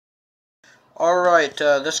Alright,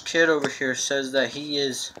 this kid over here says that he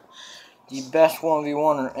is the best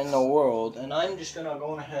 1v1er in the world, and I'm just gonna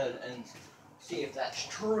go ahead and see if that's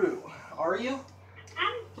true. Are you?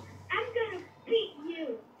 I'm gonna beat you.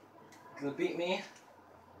 You gonna beat me?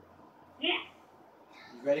 Yeah.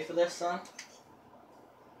 You ready for this, son?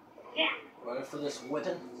 Yeah. Ready for this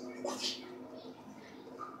whipping?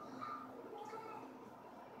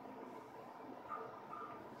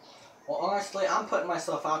 Well, honestly, I'm putting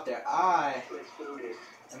myself out there. I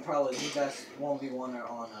am probably the best 1v1er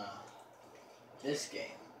on this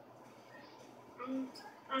game. On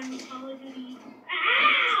Call of Duty.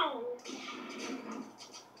 Ow!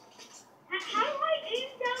 How do I aim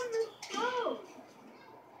down the scope?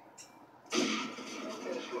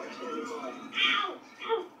 Ow!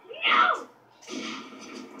 Ow! No!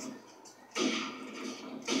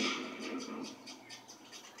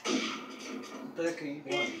 What the heck are you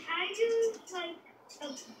doing? Can I use, like, a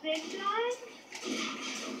big gun?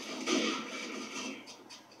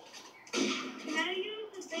 Can I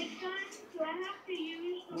use a big gun? Do I have to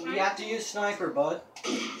use the You have to use sniper, bud.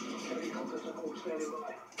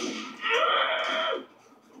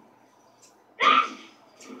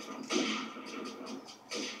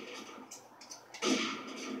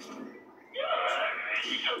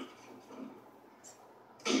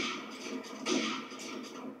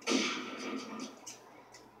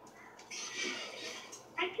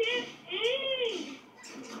 I can't aim!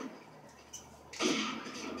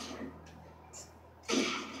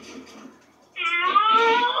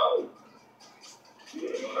 Ow!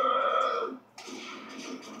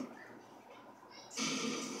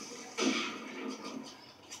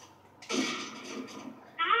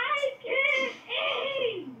 I can't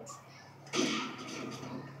aim!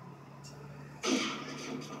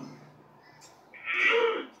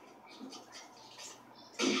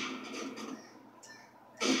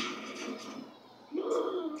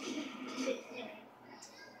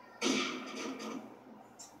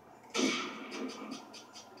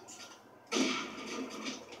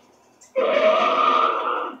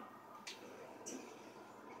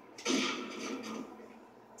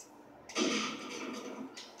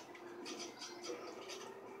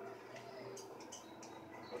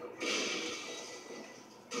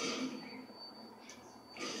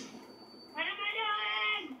 What am I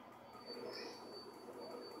doing?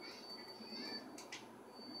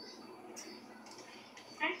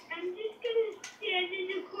 I'm just gonna stand in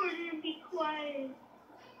the corner and be quiet.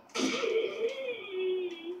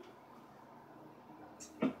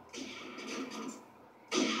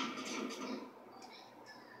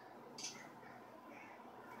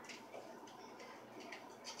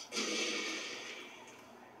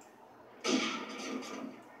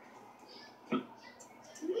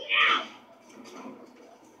 No!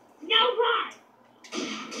 No run!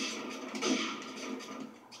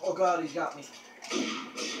 Oh god, he's got me.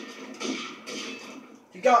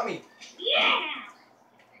 He got me. Yeah!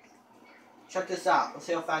 Check this out. Let's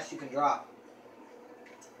see how fast you can drop.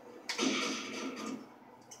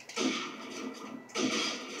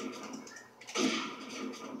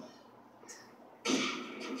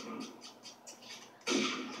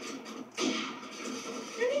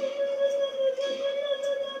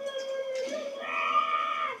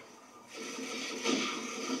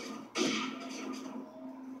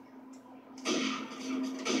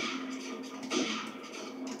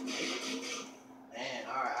 Man,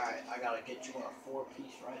 alright. I gotta get you on a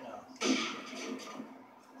 4-piece right now.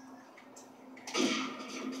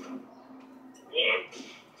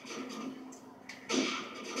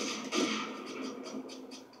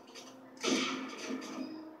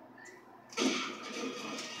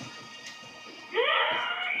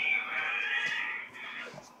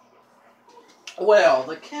 Well,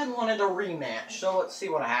 the kid wanted a rematch, so let's see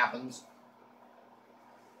what happens.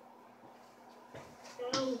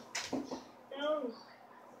 No. No.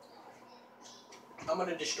 I'm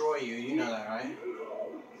gonna destroy you, you know that, right?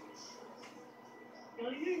 No,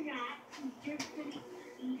 you're not. You're pretty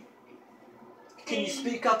easy. Can you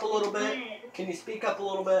speak up a little bit? Can you speak up a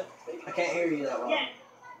little bit? I can't hear you that well. Yes.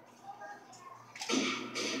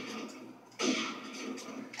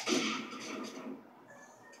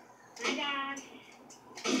 My gosh.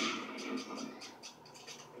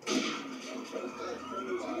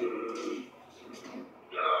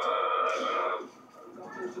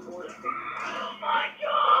 Oh my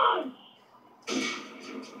gosh!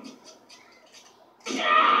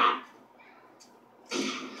 Ah!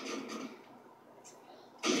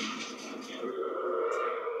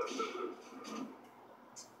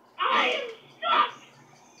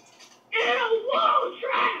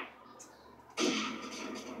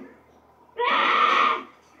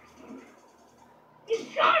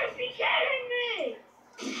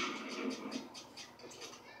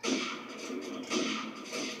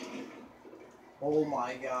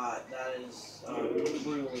 my god, that is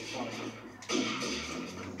really funny.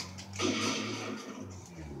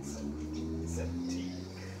 17.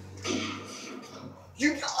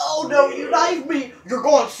 Oh no, you knifed me! You're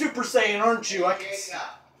going Super Saiyan, aren't you? I can see.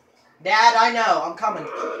 Dad, I know, I'm coming.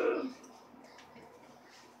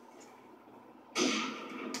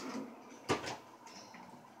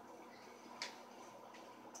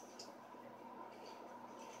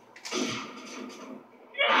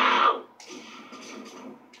 No!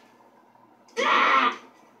 Ah!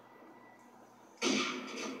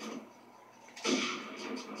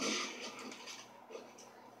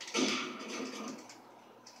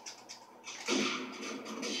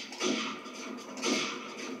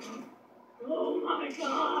 Oh my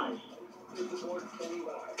gosh!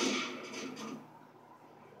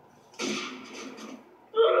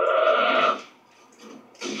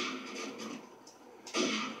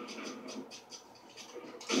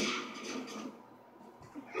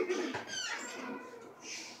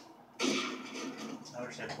 I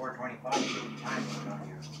wish that 425 time on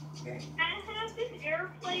your game. I have this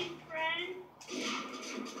airplane friend.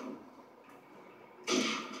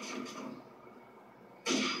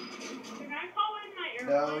 Can I call in my airplane?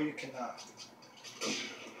 No, you cannot. If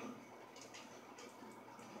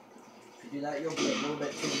you do that, you'll be a little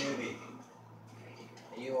bit too newbie.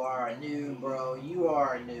 You are a noob, bro. You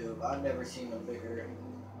are a noob. I've never seen a bigger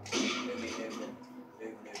newbie noob than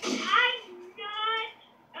noob. I'm not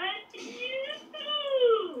a noob!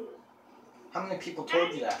 How many people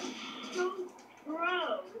told you that? So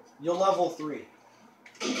pro. You're level 3.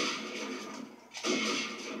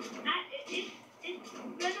 It's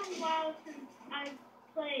been a while since I've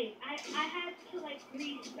played. I had to like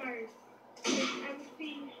restart because I was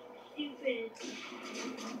being stupid.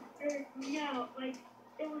 Or no, like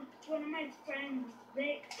it was one of my friends.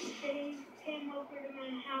 They came over to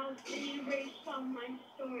my house and erased all my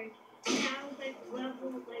storage. And I was like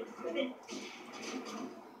level like 50.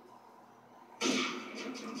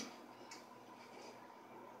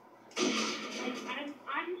 Like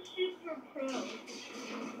I'm super pro.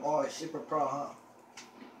 Oh, super pro, huh?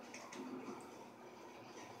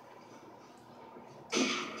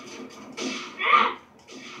 Ah!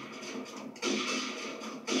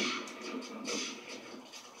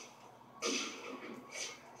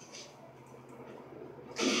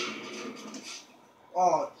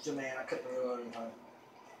 Oh, man, I couldn't reload in time.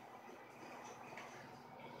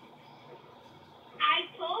 I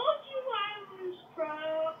told you I was pro.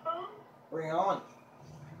 Bring it on.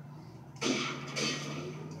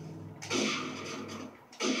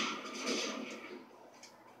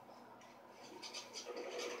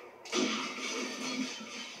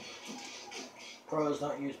 Pros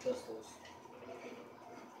don't use pistols.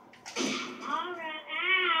 Alright,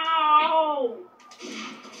 ow!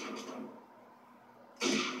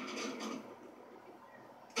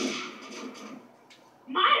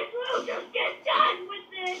 Might as well just get done with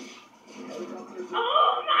this.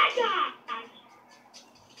 Oh my god!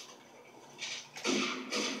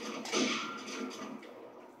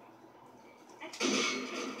 I could be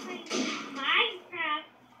playing Minecraft,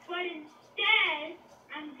 but instead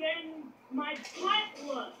I'm getting my butt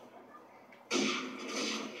whooped.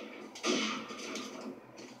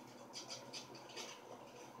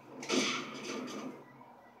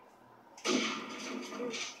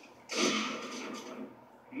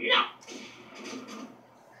 No! No!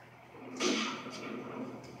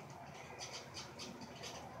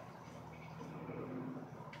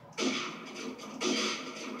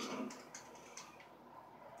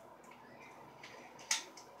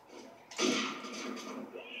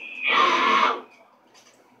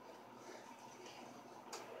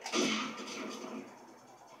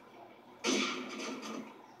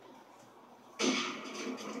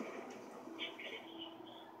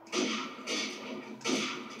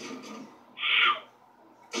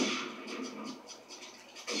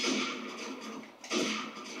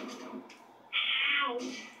 Ow!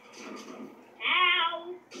 Ow!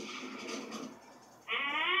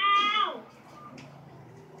 Ow!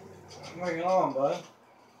 Bring it on, bud.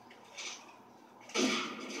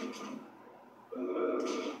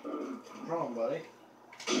 Come on, buddy.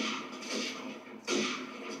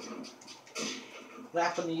 What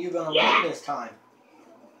happened to you gonna win this time?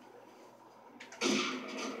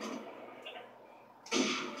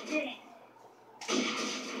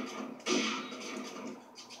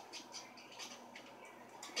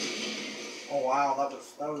 Oh wow,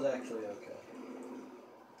 that was actually okay.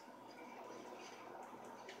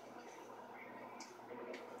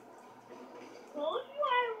 Told you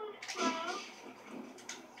I was pro.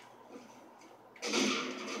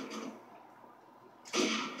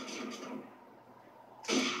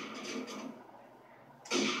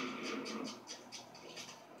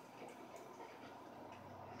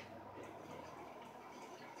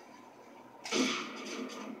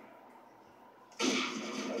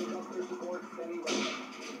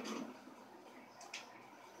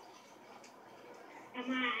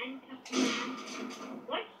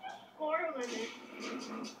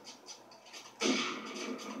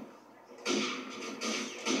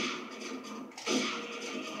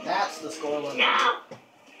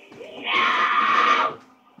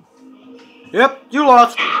 Yep, you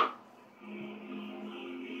lost.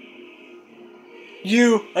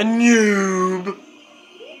 You a noob.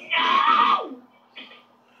 No!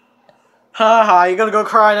 Haha, you gonna go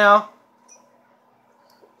cry now?